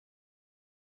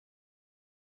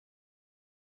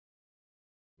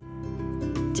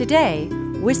Today,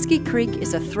 Whiskey Creek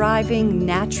is a thriving,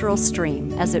 natural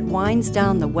stream as it winds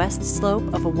down the west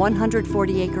slope of a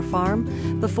 140-acre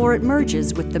farm before it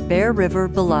merges with the Bear River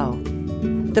below.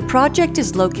 The project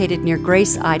is located near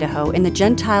Grace, Idaho, in the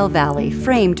Gentile Valley,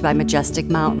 framed by majestic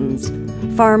mountains.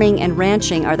 Farming and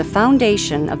ranching are the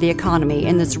foundation of the economy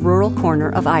in this rural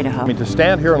corner of Idaho. I mean, to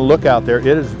stand here and look out there, it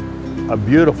is a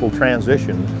beautiful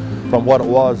transition from what it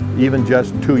was even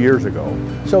just 2 years ago.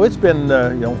 So it's been,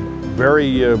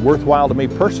 very worthwhile to me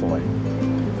personally.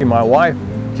 My wife,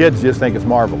 kids just think it's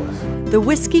marvelous. The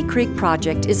Whiskey Creek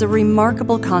project is a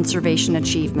remarkable conservation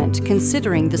achievement,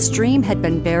 considering the stream had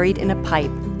been buried in a pipe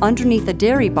underneath a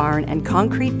dairy barn and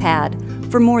concrete pad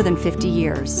for more than 50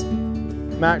 years.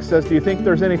 Max says, do you think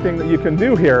there's anything that you can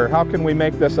do here? How can we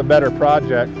make this a better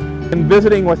project? And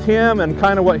visiting with him and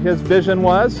kind of what his vision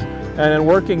was, and in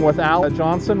working with Al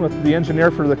Johnson, with the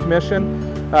engineer for the commission,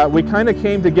 we kind of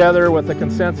came together with a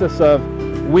consensus of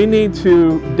we need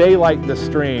to daylight the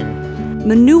stream.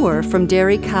 Manure from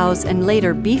dairy cows and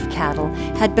later beef cattle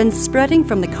had been spreading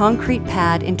from the concrete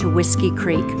pad into Whiskey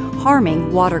Creek,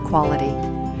 harming water quality.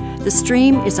 The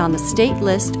stream is on the state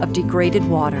list of degraded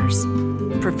waters.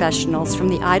 Professionals from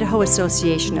the Idaho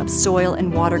Association of Soil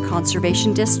and Water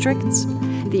Conservation Districts,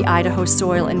 the Idaho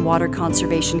Soil and Water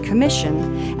Conservation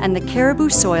Commission, and the Caribou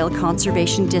Soil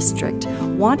Conservation District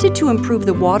wanted to improve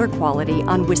the water quality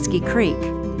on Whiskey Creek.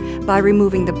 By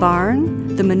removing the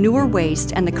barn, the manure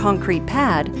waste, and the concrete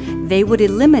pad, they would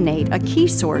eliminate a key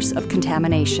source of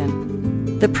contamination.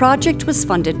 The project was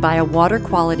funded by a water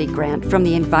quality grant from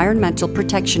the Environmental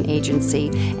Protection Agency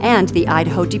and the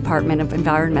Idaho Department of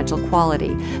Environmental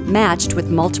Quality, matched with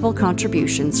multiple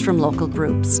contributions from local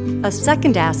groups. A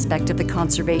second aspect of the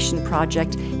conservation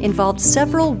project involved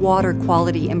several water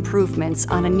quality improvements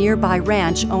on a nearby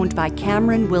ranch owned by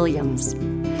Cameron Williams.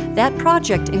 That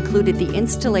project included the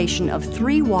installation of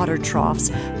 3 water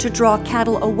troughs to draw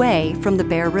cattle away from the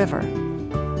Bear River.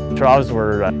 Troughs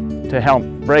were to help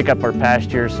break up our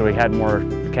pastures so we had more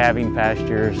calving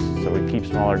pastures, so we keep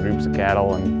smaller groups of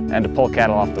cattle and to pull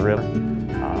cattle off the river.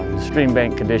 Stream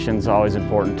bank conditions are always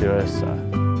important to us.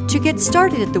 To get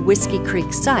started at the Whiskey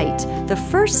Creek site, the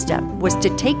first step was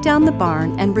to take down the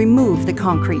barn and remove the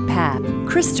concrete pad.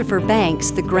 Christopher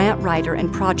Banks, the grant writer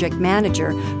and project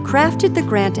manager, crafted the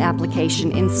grant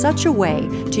application in such a way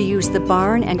to use the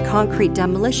barn and concrete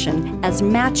demolition as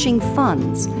matching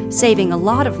funds, saving a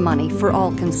lot of money for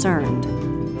all concerned.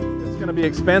 It's going to be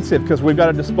expensive because we've got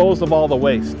to dispose of all the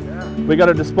waste. We've got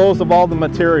to dispose of all the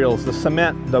materials, the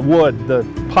cement, the wood, the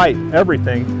pipe,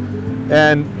 everything.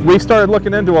 And we started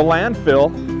looking into a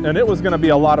landfill, and it was going to be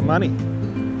a lot of money.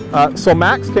 So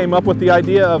Max came up with the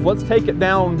idea of let's take it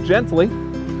down gently,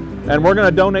 and we're going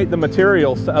to donate the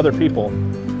materials to other people.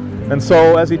 And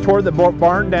so as he tore the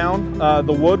barn down,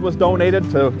 the wood was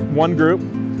donated to one group,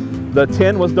 the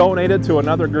tin was donated to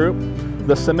another group,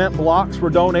 the cement blocks were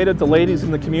donated to ladies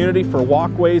in the community for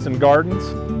walkways and gardens.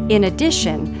 In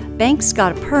addition, Banks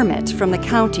got a permit from the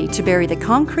county to bury the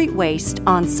concrete waste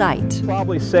on site.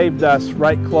 Probably saved us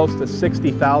right close to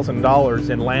 $60,000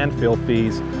 in landfill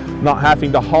fees, not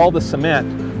having to haul the cement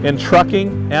in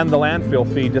trucking and the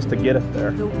landfill fee just to get it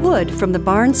there. The wood from the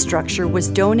barn structure was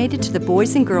donated to the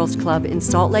Boys and Girls Club in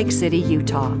Salt Lake City,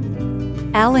 Utah.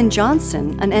 Alan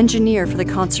Johnson, an engineer for the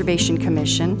Conservation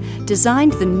Commission,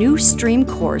 designed the new stream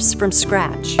course from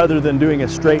scratch. Other than doing a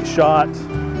straight shot,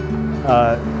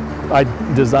 I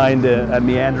designed a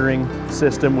meandering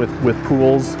system with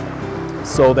pools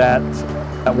so that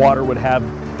water would have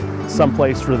some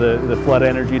place for the flood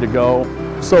energy to go.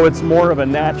 So it's more of a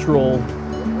natural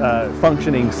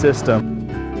functioning system.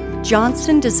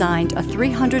 Johnson designed a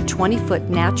 320-foot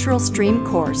natural stream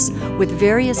course with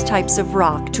various types of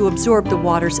rock to absorb the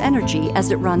water's energy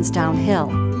as it runs downhill.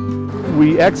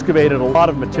 We excavated a lot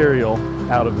of material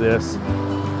out of this,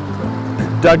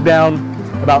 dug down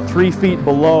about 3 feet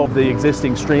below the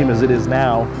existing stream as it is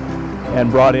now, and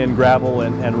brought in gravel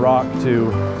and rock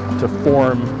to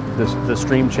form the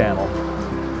stream channel.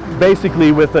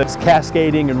 Basically with its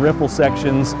cascading and ripple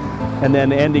sections, and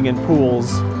then ending in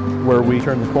pools where we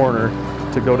turn the corner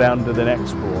to go down to the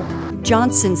next pool.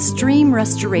 Johnson's stream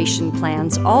restoration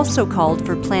plans also called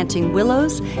for planting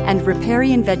willows and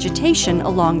riparian vegetation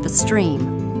along the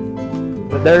stream.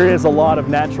 There is a lot of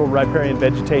natural riparian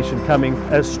vegetation coming.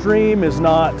 A stream is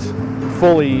not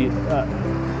fully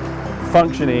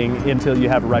functioning until you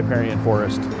have a riparian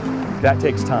forest. That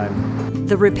takes time.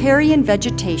 The riparian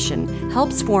vegetation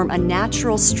helps form a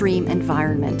natural stream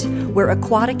environment where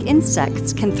aquatic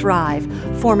insects can thrive,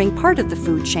 forming part of the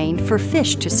food chain for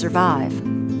fish to survive.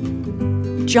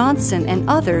 Johnson and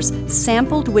others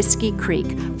sampled Whiskey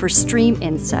Creek for stream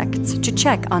insects to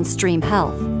check on stream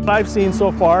health. What I've seen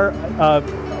so far,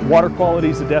 water quality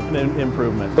is a definite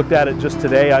improvement. Looked at it just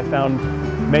today, I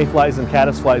found mayflies and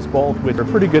caddisflies both, which are a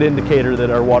pretty good indicator that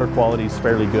our water quality is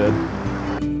fairly good.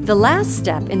 The last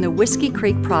step in the Whiskey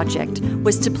Creek project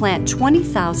was to plant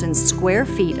 20,000 square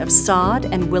feet of sod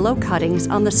and willow cuttings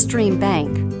on the stream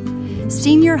bank.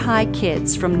 Senior high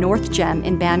kids from North Gem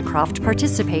in Bancroft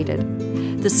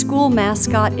participated. The school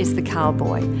mascot is the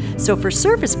cowboy, so for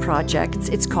service projects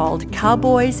it's called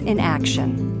Cowboys in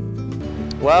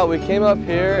Action. Well, we came up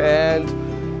here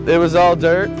and it was all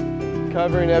dirt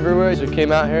covering everywhere. So we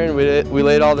came out here and we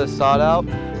laid all this sod out,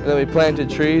 and then we planted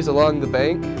trees along the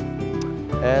bank,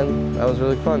 and that was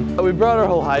really fun. We brought our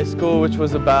whole high school, which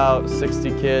was about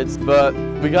 60 kids, but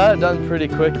we got it done pretty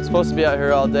quick. It's supposed to be out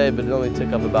here all day, but it only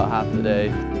took up about half the day.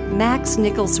 Max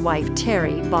Nichols' wife,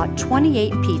 Terry, bought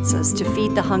 28 pizzas to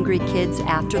feed the hungry kids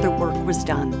after the work was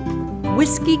done.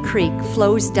 Whiskey Creek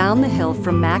flows down the hill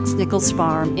from Max Nichols'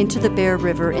 farm into the Bear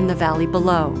River in the valley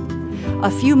below. A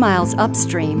few miles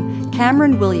upstream,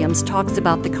 Cameron Williams talks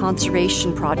about the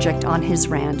conservation project on his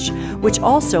ranch, which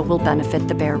also will benefit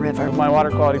the Bear River. My water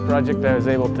quality project, I was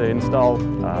able to install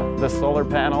the solar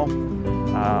panel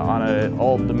on an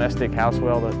old domestic house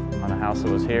well on a house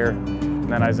that was here.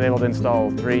 And then I was able to install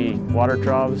 3 water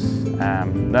troughs.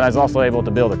 Then I was also able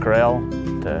to build a corral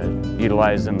to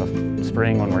utilize in the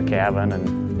spring when we're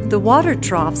calving. The water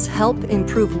troughs help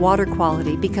improve water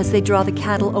quality because they draw the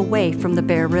cattle away from the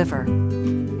Bear River.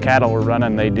 Cattle were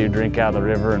running, they do drink out of the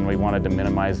river, and we wanted to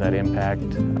minimize that impact.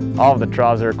 All of the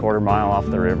troughs are a quarter mile off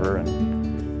the river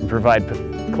and provide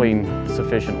clean,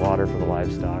 sufficient water for the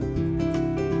livestock.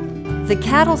 The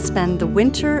cattle spend the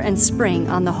winter and spring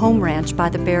on the home ranch by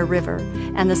the Bear River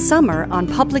and the summer on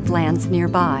public lands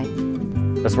nearby.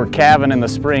 As we're calving in the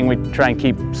spring, we try and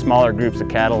keep smaller groups of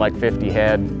cattle, like 50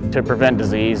 head, to prevent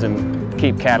disease and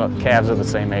keep calves of the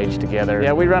same age together.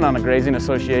 Yeah, we run on a grazing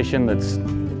association that's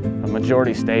a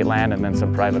majority state land and then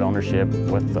some private ownership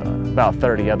with about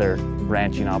 30 other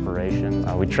ranching operations.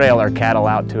 We trail our cattle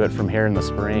out to it from here in the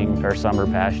spring, our summer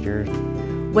pastures.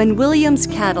 When Williams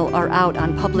cattle are out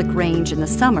on public range in the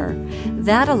summer,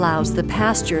 that allows the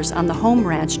pastures on the home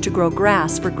ranch to grow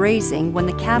grass for grazing when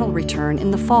the cattle return in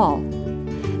the fall.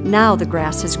 Now the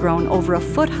grass has grown over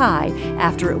 1 foot high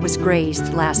after it was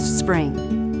grazed last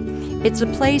spring. It's a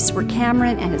place where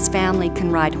Cameron and his family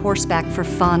can ride horseback for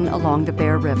fun along the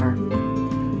Bear River.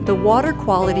 The water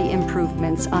quality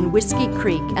improvements on Whiskey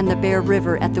Creek and the Bear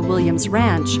River at the Williams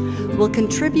Ranch will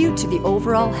contribute to the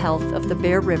overall health of the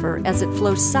Bear River as it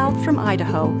flows south from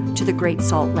Idaho to the Great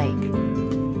Salt Lake.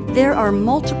 There are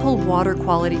multiple water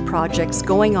quality projects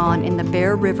going on in the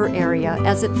Bear River area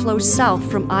as it flows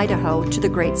south from Idaho to the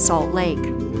Great Salt Lake.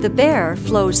 The Bear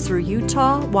flows through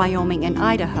Utah, Wyoming, and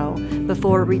Idaho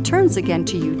before it returns again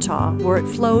to Utah, where it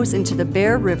flows into the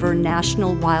Bear River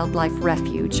National Wildlife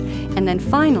Refuge, and then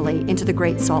finally into the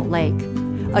Great Salt Lake.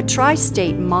 A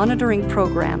tri-state monitoring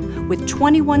program with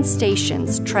 21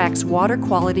 stations tracks water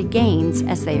quality gains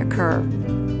as they occur.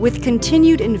 With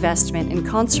continued investment in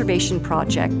conservation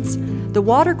projects, the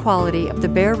water quality of the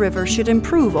Bear River should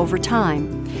improve over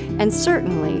time, and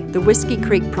certainly the Whiskey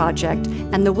Creek project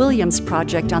and the Williams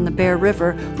project on the Bear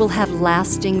River will have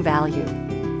lasting value.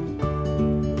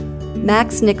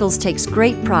 Max Nichols takes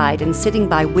great pride in sitting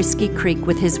by Whiskey Creek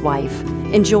with his wife,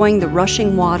 enjoying the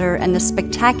rushing water and the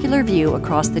spectacular view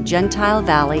across the Gentile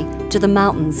Valley to the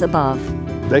mountains above.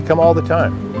 They come all the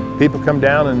time. People come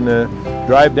down and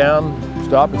drive down,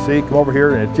 stop and see, come over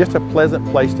here, and it's just a pleasant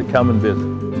place to come and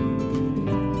visit.